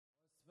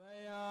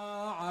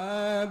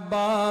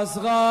عباس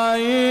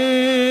غايب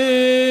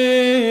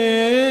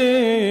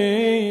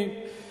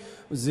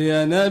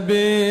وزينب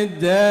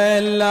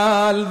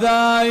الدلال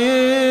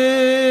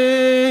ذايب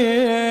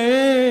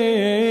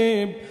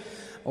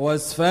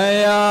وصفه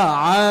يا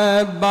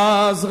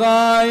عباس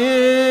غايب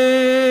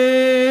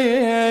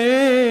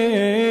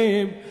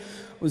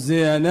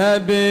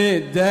وزينب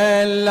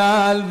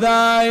الدلال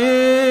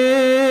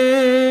ذايب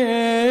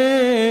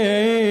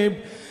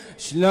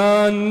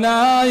شلون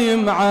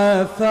نايم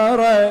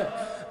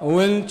عثره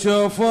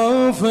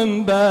والجفوف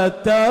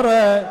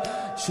مبتره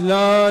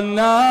شلون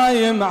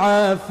نايم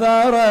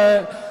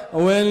عثره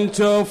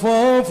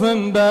والجفوف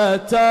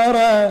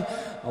مبتره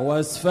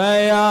وصفه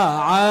يا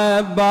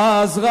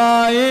عباس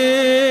غايب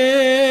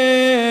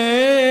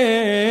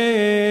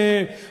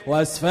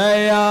وصفه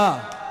يا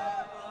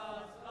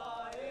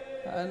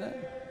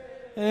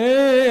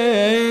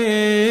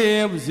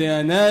غايب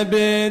زينب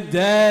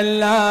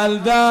الدلال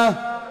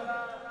ذا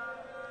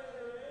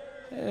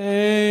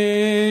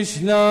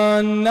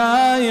شلون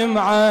نايم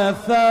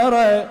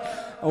عثره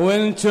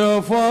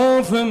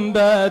والجفوف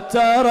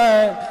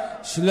مبتره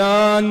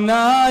شلون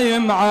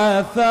نايم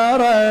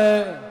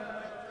عثره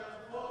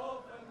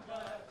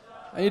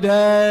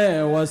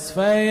ايده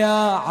وصفه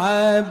يا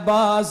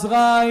عباس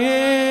غايب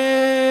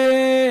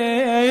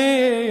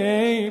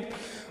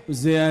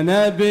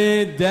وزينب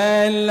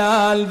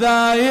الدلال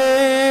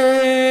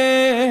ذايب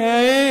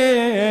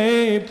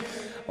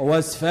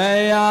وصفه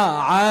يا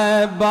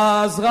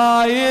عباس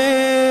غايب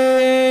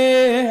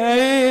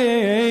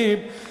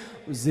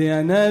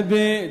وزينب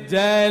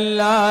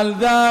الدلال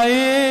ذايب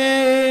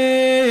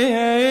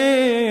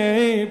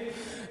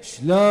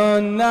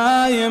شلون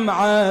نايم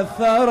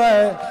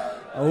عثره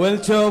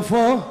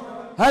والجفوف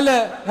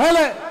هلا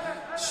هلا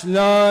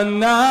شلون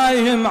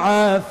نايم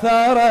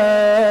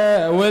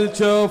عثره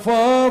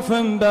والجفوف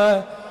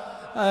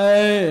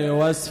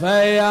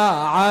وصفه يا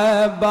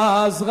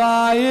عباس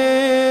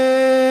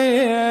غايب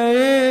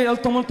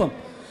الطم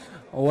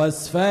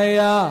وصفه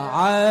يا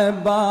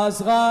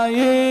عباس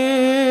غايب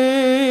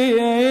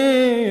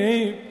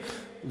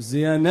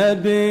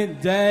وزينب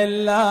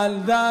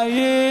الدلال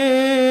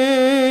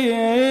ذايب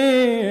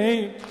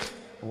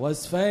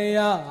وصفه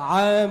يا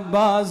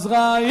عباس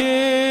غايب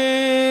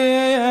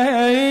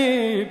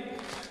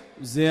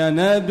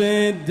زينب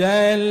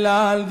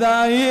الدلال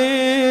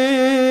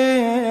ذايب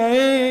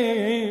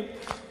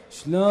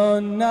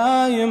شلون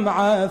نايم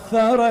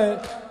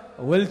عثره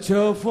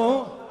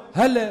والجفوف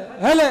هلا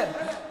هلا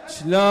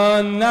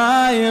شلون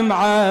نايم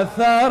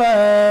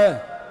عثره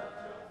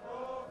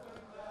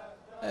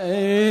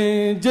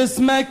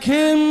جسمك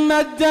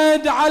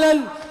ممدد على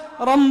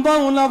الرمضة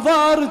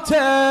ونظرته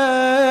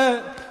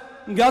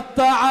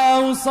قطع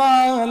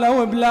وصاله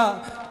وبلا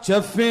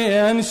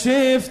جفين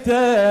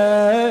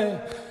شفته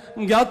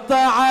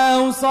قطع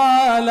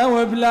وصاله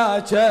وبلا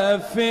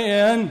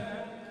جفين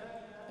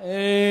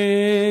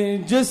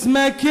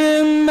جسمك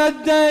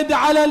ممدد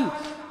على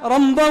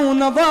الرمضة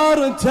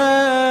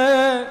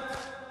ونظرته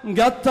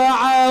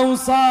قطع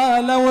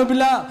وصاله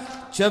وبلا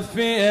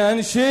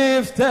جفين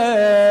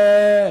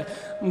شفته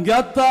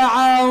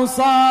قطع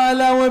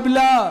وصاله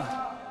وبلا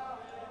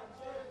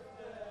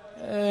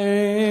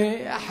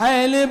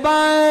حيل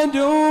بعد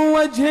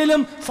وجه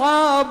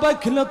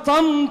المصابك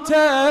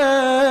لطمته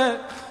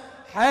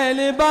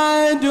حيل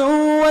بعد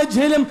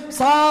وجه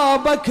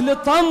المصابك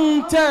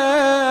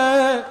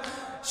لطمته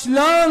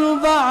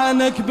شلون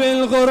ضعنك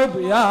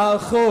بالغرب يا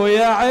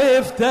اخويا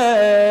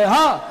عفته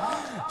ها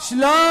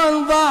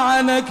شلون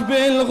ضعنك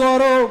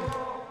بالغرب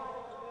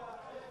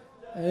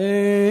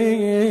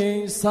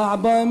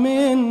صعبة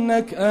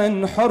منك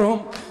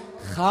انحرم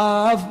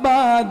خاف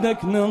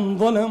بعدك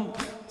ننظلم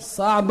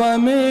صعبة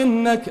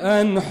منك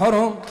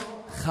انحرم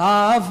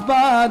خاف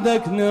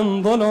بعدك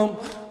ننظلم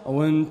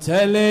وانت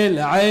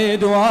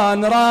للعيد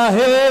وان راهب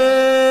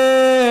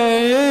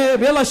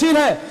يلا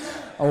شيلها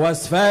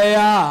وصفه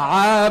يا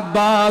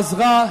عباس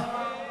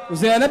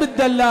وزينب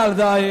الدلال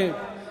ذايب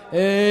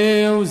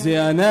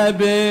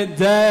وزينب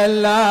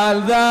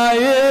الدلال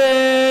ذايب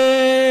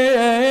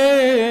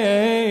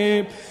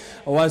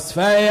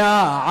وصفه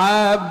يا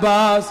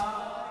عباس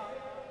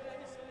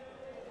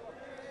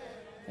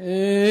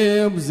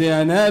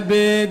بزينب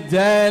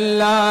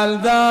الدلال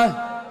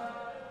ذا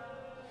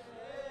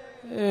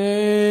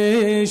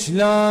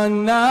شلون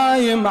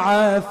نايم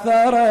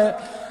عثره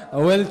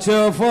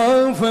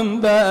والجفوف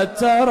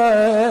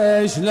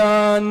مبتره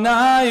شلون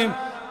نايم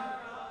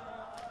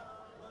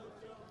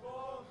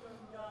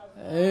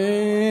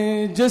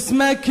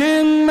جسمك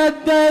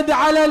ممدد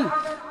على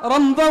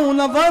الرمضة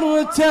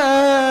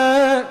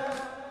ونظرته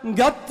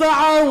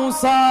قطع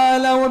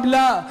وصاله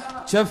وبلا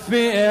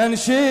جفين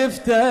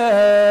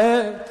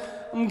شفته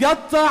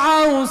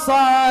مقطع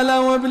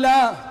وصاله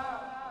وبلا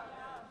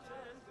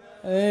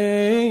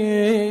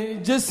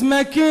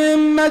جسمك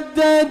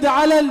ممدد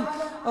على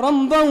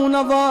الرمضة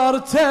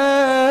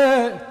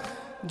ونظرته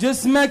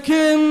جسمك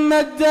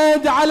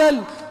ممدد على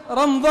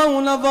الرمضة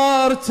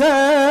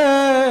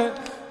ونظرته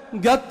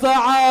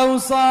قطع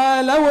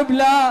وصاله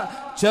وبلا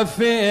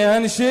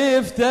جفين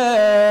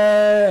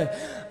شفته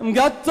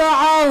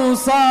مقطعة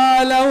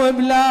وصالة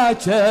بلا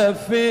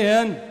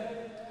كفين،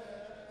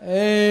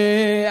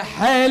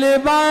 حيل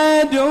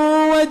بعد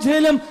ووجه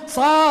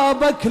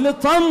المصابك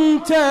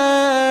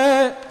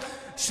لطمته،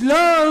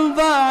 شلون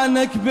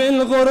ضعنك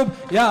بالغرب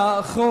يا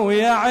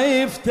اخويا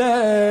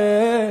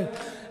عفته،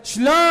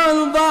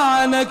 شلون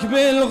ضعنك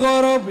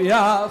بالغرب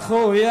يا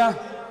اخويا.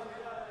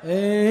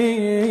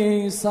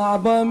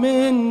 صعبة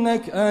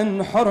منك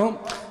انحرم،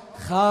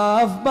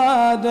 خاف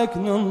بعدك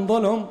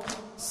ننظلم،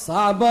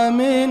 صعبة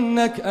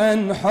منك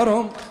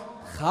انحرم،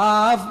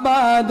 خاف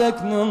بعدك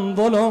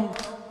ننظلم،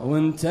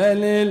 وانت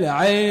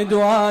للعيد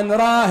وان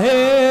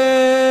راهي.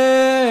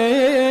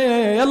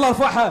 يلا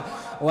ارفعها.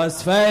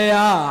 واسفة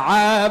يا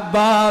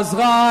عباس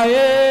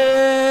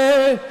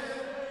غايب،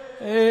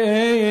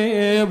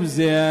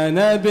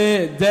 بزينب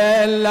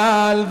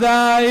الدلال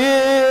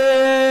ذايب،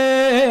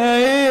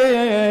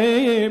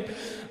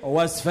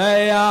 واسفة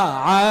يا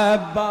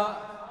عباس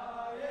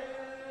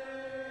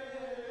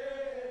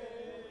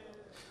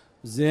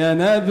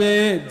زينب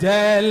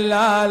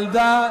الدلال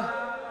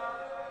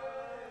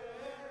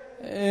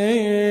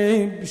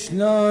ذايب،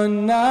 شلون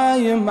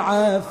نايم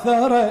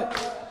عثره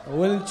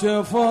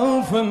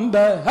والجفوف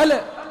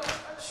مبهله،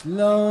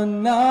 شلون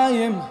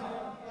نايم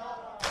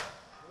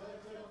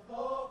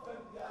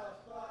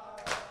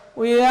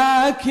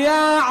وياك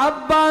يا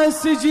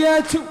عباس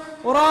جيت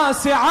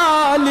وراسي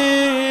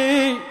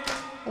عالي،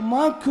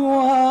 وماكو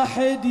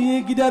واحد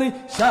يقدر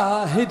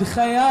يشاهد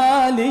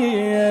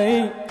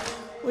خيالي،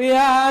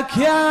 وياك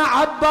يا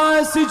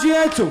عباس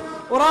جيت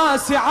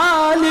وراسي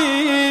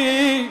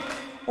عالي،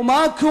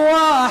 وماكو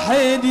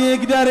واحد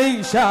يقدر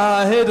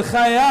يشاهد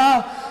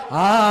خيالي،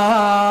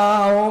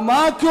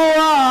 وماكو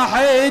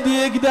واحد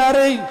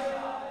يقدر.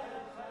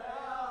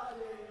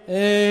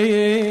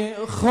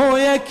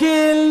 خويا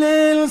كل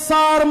اللي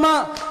صار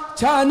ما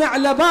كان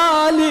على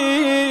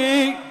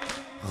بالي،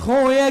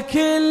 خويا كل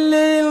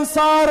اللي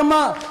صار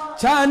ما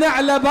كان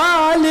على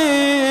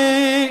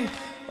بالي،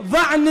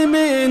 ضعني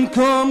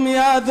منكم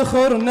يا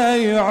ذخرنا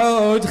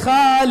يعود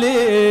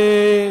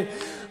خالي،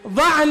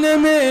 ضعني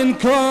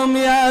منكم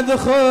يا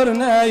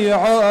ذخرنا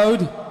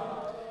يعود.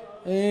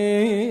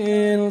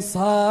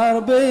 صار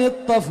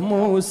بالطف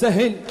مو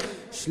سهل،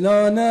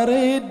 شلون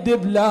ارد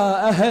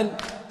بلا اهل،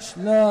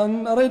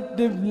 شلون ارد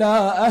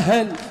بلا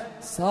اهل،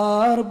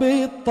 صار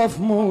بالطف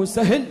مو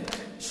سهل،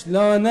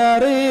 شلون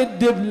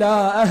ارد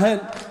بلا اهل،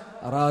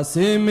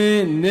 راسي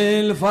من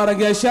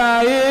الفرقه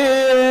شايب،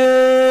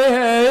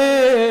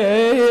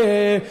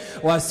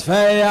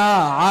 واسفه يا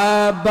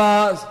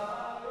عباس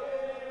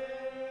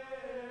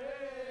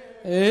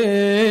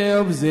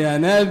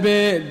بزينب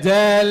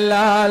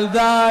الدلال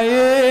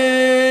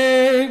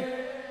ذايب،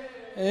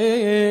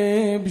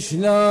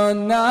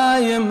 شلون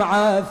نايم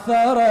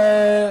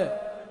عثره،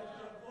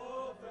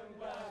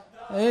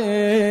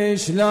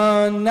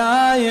 شلون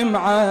نايم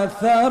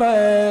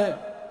عثره،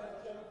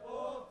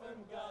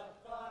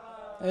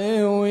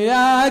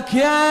 وياك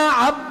يا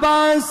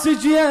عباس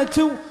جيت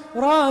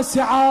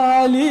وراسي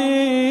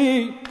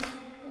عالي،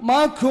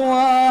 ماكو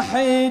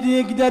واحد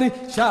يقدر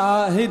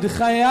يشاهد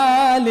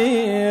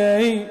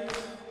خيالي،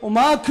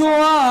 وماكو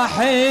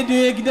واحد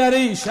يقدر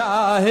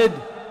يشاهد.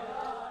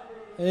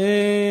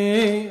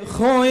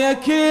 خويا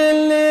كل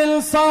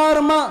اللي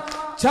صار ما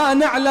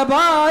كان على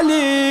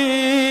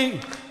بالي،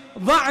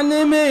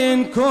 ضعني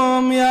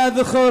منكم يا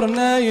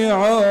ذخرنا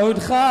يعود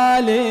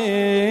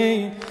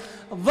خالي،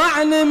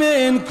 ضعني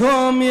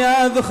منكم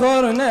يا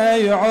ذخرنا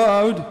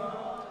يعود.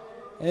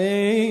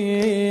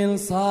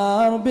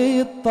 صار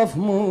بالطف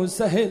مو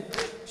سهل،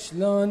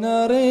 شلون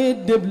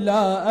ارد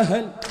بلا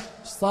اهل،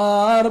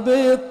 صار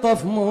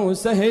بالطف مو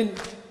سهل،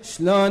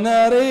 شلون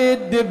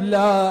ارد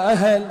بلا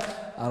اهل،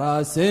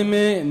 راسي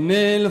من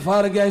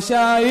الفرقه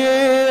شايب،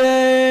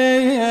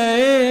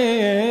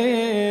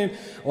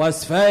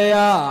 واسفه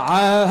يا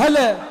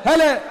هلا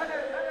هلا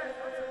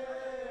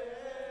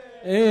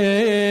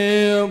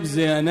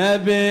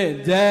بزينب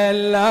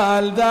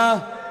الدلال ذا،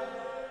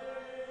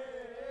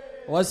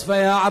 واسفه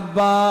يا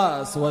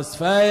عباس،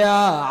 واسفه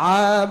يا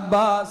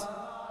عباس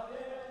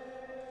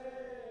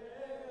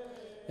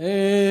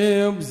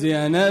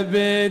بزينب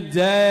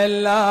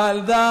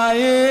الدلال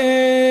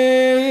ذايب،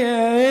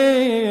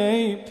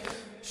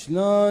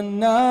 شلون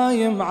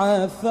نايم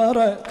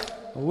عثره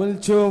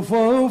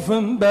والجفوف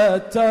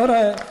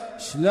مبتره،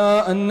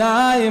 شلون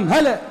نايم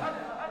هلا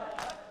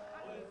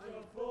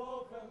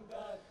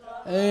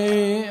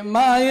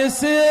ما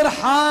يصير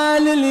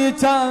حال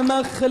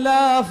اليتامى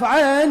خلاف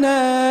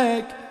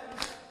عينك،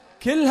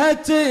 كلها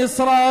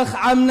تصرخ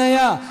عمنا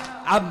يا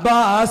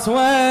عباس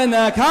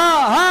وينك،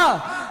 ها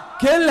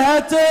كلها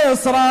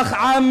تصرخ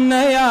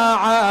عمنا يا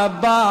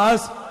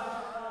عباس.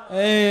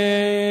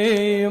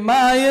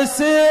 ما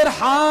يصير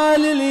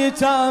حال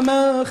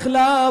اليتامى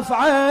خلاف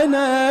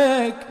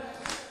عينك،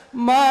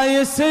 ما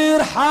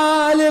يصير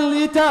حال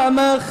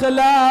اليتامى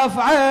خلاف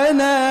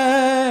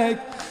عينك،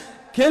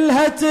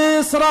 كلها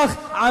تصرخ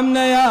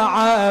عمنا يا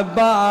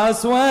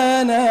عباس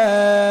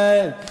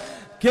وينك،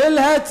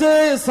 كلها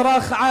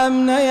تصرخ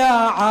عمنا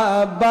يا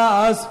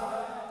عباس.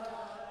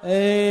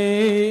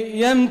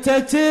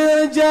 يمتى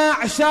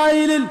ترجع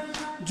شايل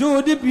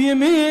الجود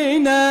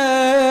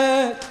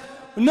بيمينك،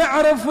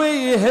 ونعرف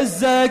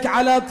يهزك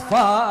على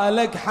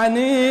أطفالك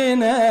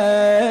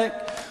حنينك،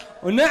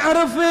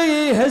 ونعرف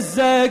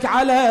يهزك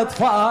على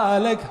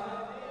أطفالك.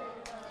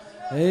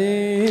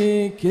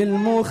 كل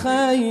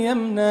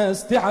مخيمنا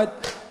استعد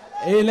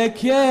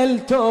إلك يا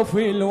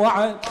التوفي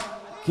الوعد،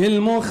 كل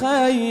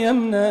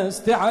مخيمنا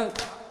استعد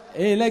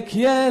إلك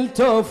يا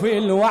التوفي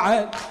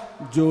الوعد.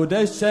 جود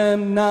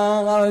الشم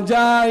نار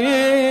جاي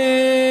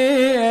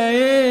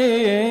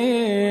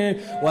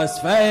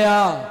وصفه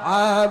يا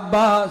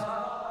عباس،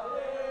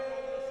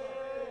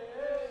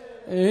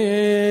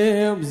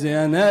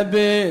 بزينب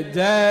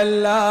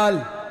الدلال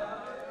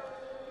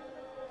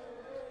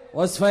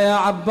وصفه يا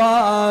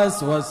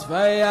عباس،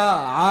 وصفه يا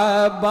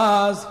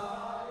عباس.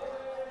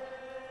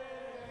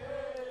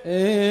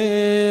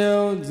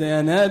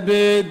 زينب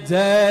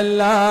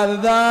الدلال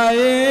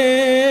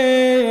ذايب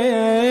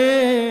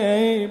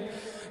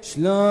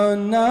شلون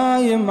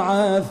نايم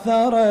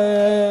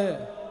عالثرى،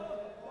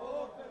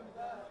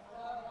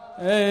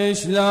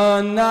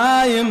 شلون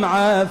نايم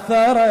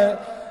عالثرى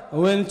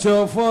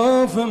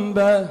والجفوف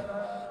مبه.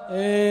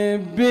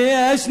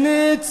 بيش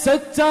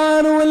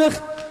نتستر والخ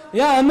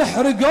يا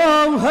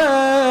محرقوها،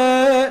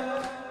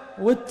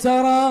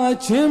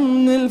 والتراجم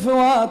من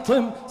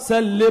الفواطم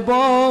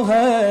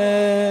سلبوها،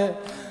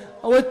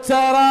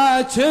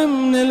 والتراجم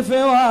من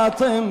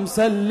الفواطم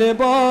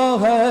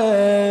سلبوها.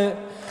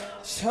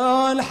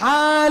 شلون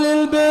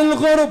حال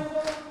بالغرب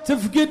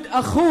تفقد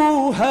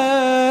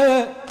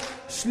أخوها،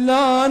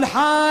 شلون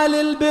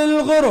حال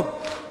بالغرب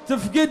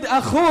تفقد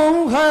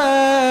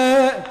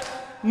أخوها،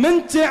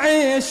 من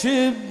تعيش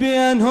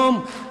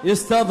بينهم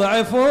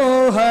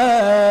يستضعفوها،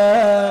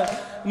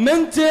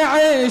 من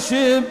تعيش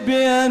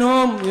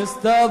بينهم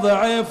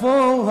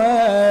يستضعفوها.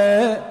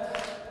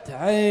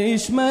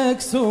 تعيش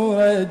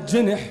مكسورة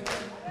جنح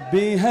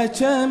بيها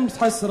كم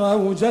حسرة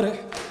وجرح،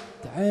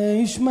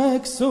 تعيش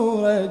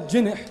مكسورة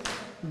جنح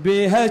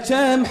بيها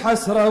كم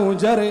حسرة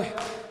وجرح.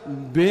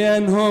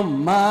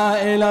 بينهم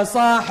ما إلى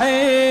صاحب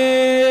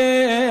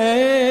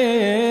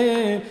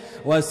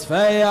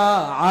وصفه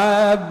يا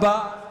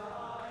عباس،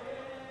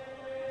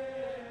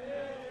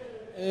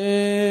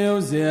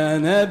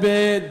 وزينب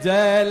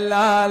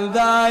الدلال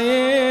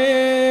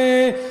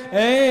ذايب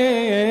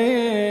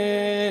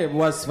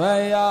وصفه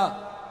يا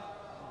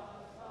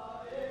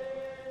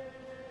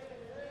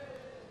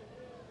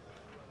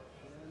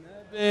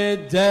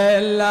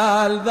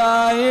الدلال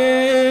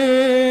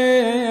ذايب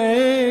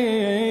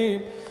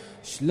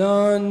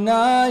شلون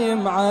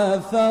نايم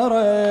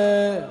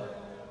عالثرى،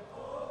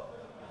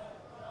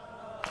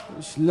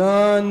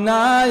 شلون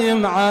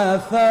نايم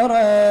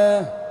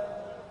عالثرى.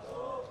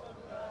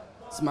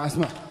 اسمع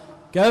اسمع.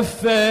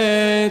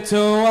 كفيت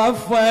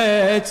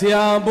ووفيت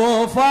يا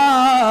ابو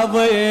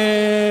فاضل،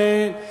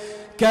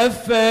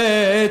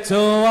 كفيت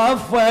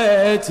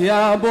ووفيت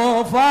يا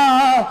ابو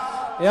فاضل،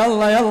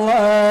 يلا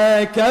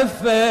يلا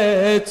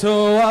كفيت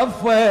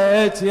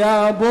ووفيت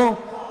يا ابو،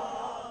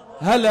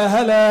 هلا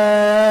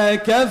هلا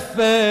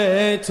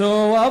كفيت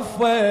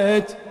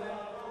ووفيت.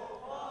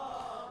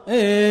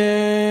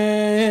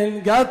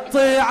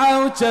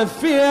 قطعوا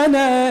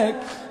وجفينك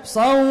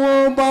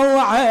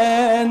صوبوا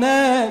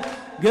عينك،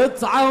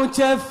 قطعوا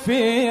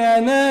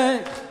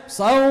وجفينك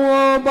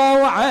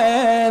صوبوا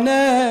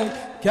عينك.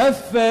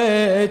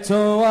 كفيت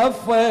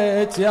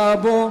ووفيت يا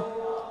ابو،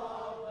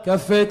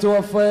 كفيت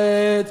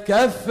ووفيت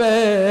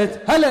كفيت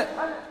هلا.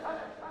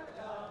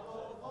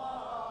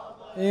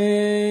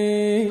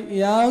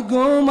 يا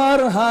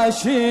قمر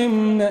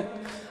هاشمنا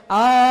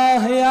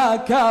يا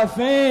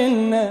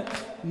كافلنا،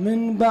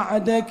 من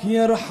بعدك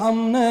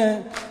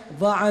يرحمنا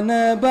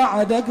ضعنا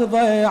بعدك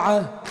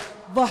ضيعه.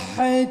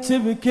 ضحيت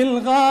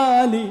بكل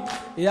غالي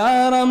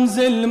يا رمز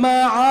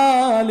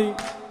المعالي،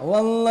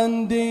 والله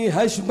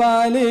نديها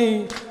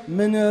شبالي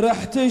من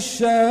ريحة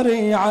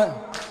الشريعة.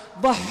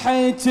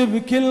 ضحيت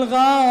بكل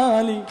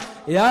غالي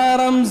يا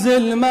رمز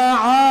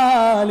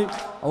المعالي،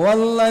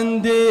 والله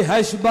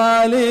نديها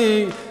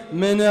شبالي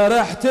من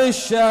ريحة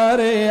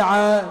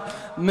الشريعة،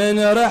 من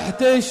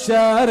ريحة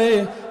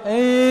الشريعة.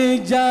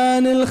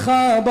 جان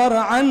الخبر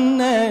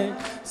عنك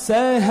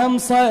سهم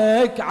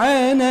صك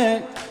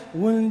عينك،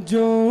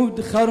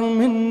 والجود خر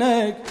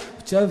منك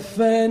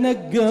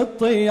وجفينك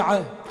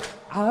قطيعة.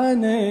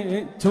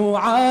 عانيت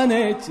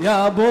وعانيت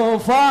يا ابو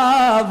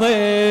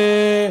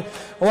فاضل،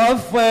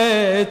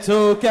 وفيت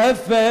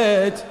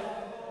وكفيت،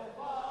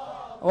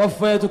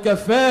 وفيت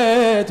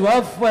وكفيت،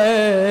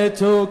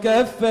 وفيت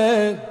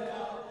وكفيت.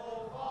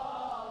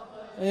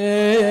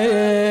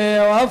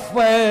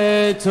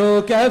 وفيت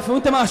وكفيت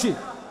وانت ماشي.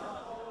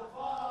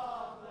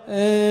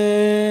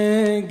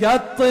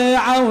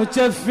 قطعوا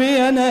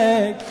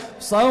وجفينك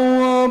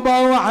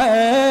صوبوا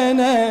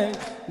عينك،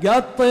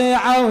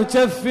 قطعوا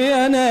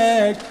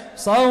وجفينك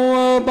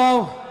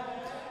صوبوا.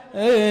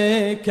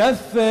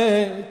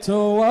 كفيت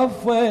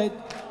ووفيت،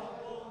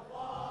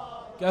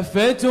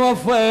 كفيت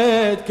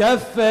ووفيت،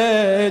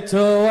 كفيت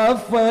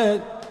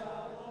ووفيت.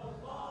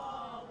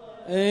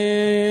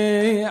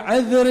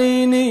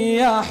 عذريني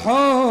يا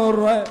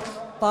حرة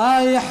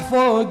طايح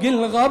فوق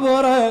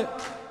الغبرة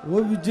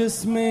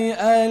وبجسمي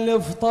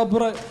ألف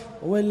طبرة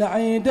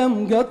والعيدة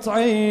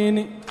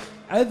مقطعيني.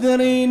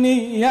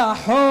 عذريني يا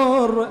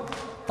حرة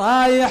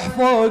طايح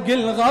فوق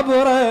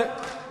الغبرة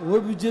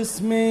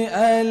وبجسمي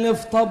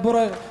ألف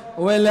طبرة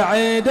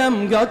والعيدة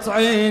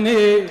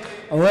مقطعيني.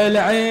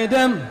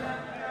 والعيدة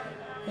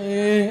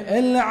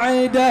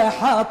العيدة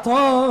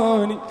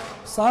حاطوني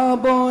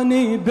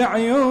صابوني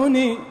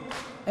بعيوني.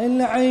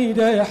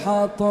 العيدة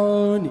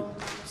حاطوني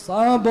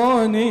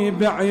صابوني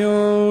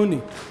بعيوني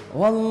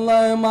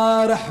والله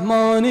ما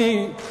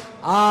رحموني.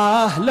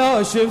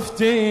 لو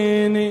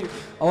شفتيني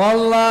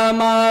والله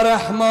ما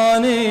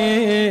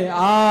رحموني.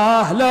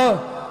 لو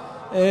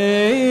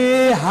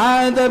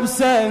هذا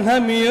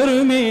بسهم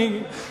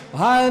يرمي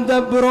وهذا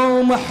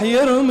برمح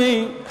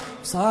يرمي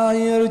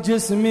صاير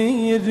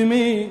جسمي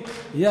يدمي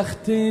يا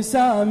اختي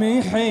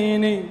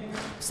سامحيني.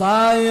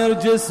 صاير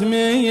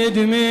جسمي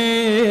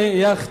يدمي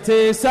يا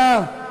اختي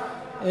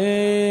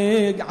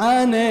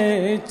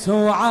عانيت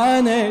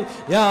وعانيت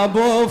يا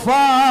ابو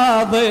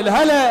فاضل.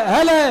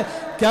 هلا هلا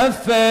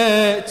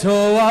كفيت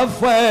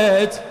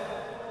ووفيت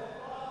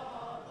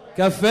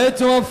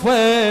كفيت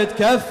ووفيت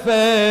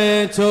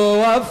كفيت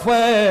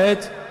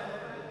ووفيت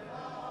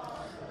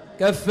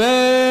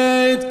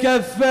كفيت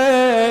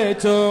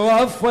كفيت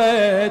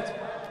ووفيت.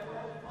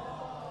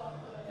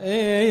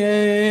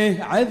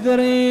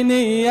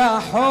 عذريني يا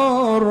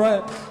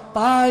حرة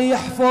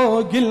طايح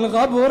فوق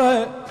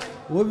الغبرة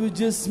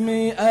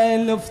وبجسمي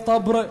ألف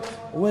طبرة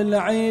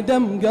والعيدة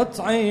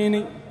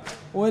مقطعيني.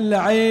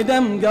 والعيدة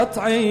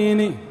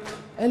مقطعيني.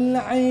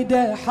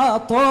 العيدة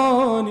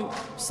حاطوني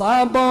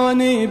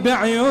صابوني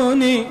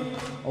بعيوني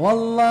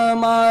والله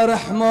ما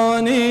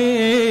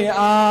رحموني.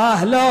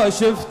 لو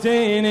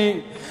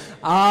شفتيني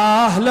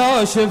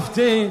لو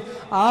شفتي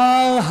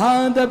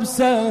هذا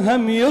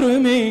بسهم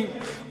يرمي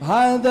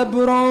وهذا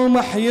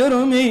برمح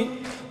يرمي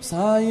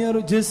صاير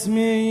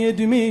جسمي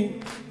يدمي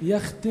يا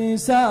اختي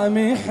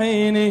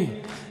سامحيني.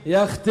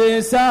 يا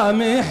اختي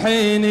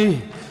سامحيني.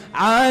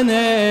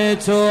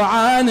 عانيت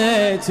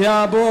وعانيت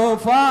يا ابو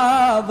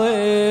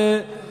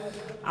فاضل.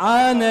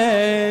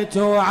 عانيت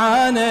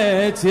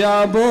وعانيت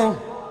يا ابو.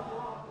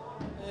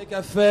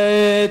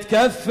 كفيت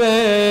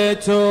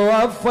كفيت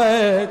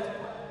ووفيت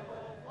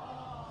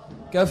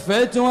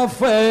كفيت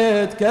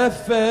ووفيت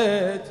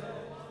كفيت.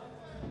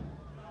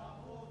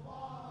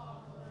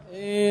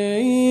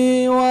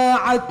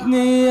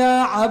 وعدتني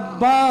يا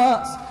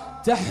عباس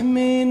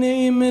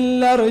تحميني من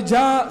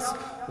الارجاس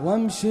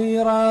وامشي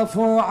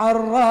رافوع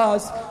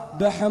الراس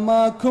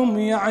بحماكم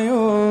يا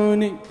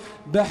عيوني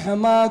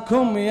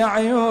بحماكم يا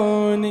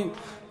عيوني.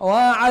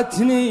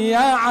 وعدتني يا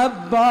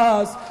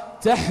عباس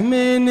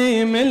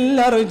تحميني من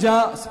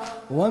الارجاس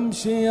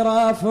وامشي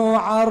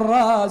رافوع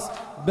الراس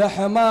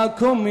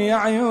بحماكم يا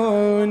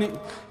عيوني.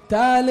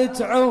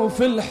 تالت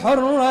عوف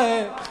الحرة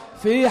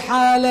في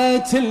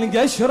حالة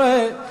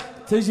القشرة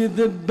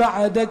تجذب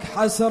بعدك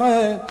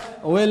حسرة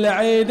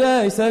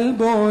والعيدة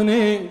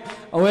يسلبوني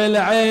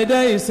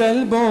والعيدة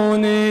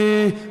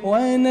يسلبوني.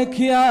 وينك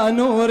يا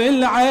نور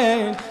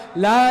العين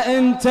لا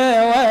انت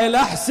ولا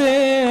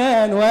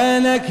حسين.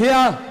 وينك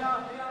يا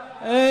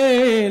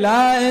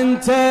لا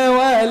انت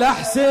ولا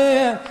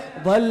حسين.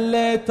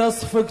 ظليت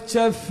اصفك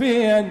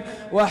جفين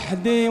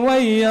وحدي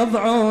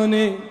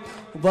ويضعوني.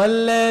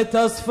 ظليت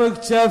اصفك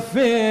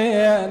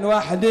جفين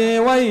وحدي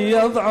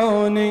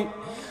ويضعوني.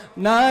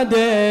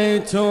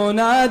 ناديت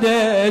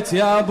وناديت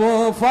يا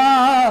ابو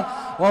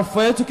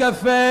وفيت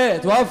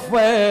وكفيت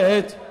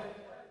وفيت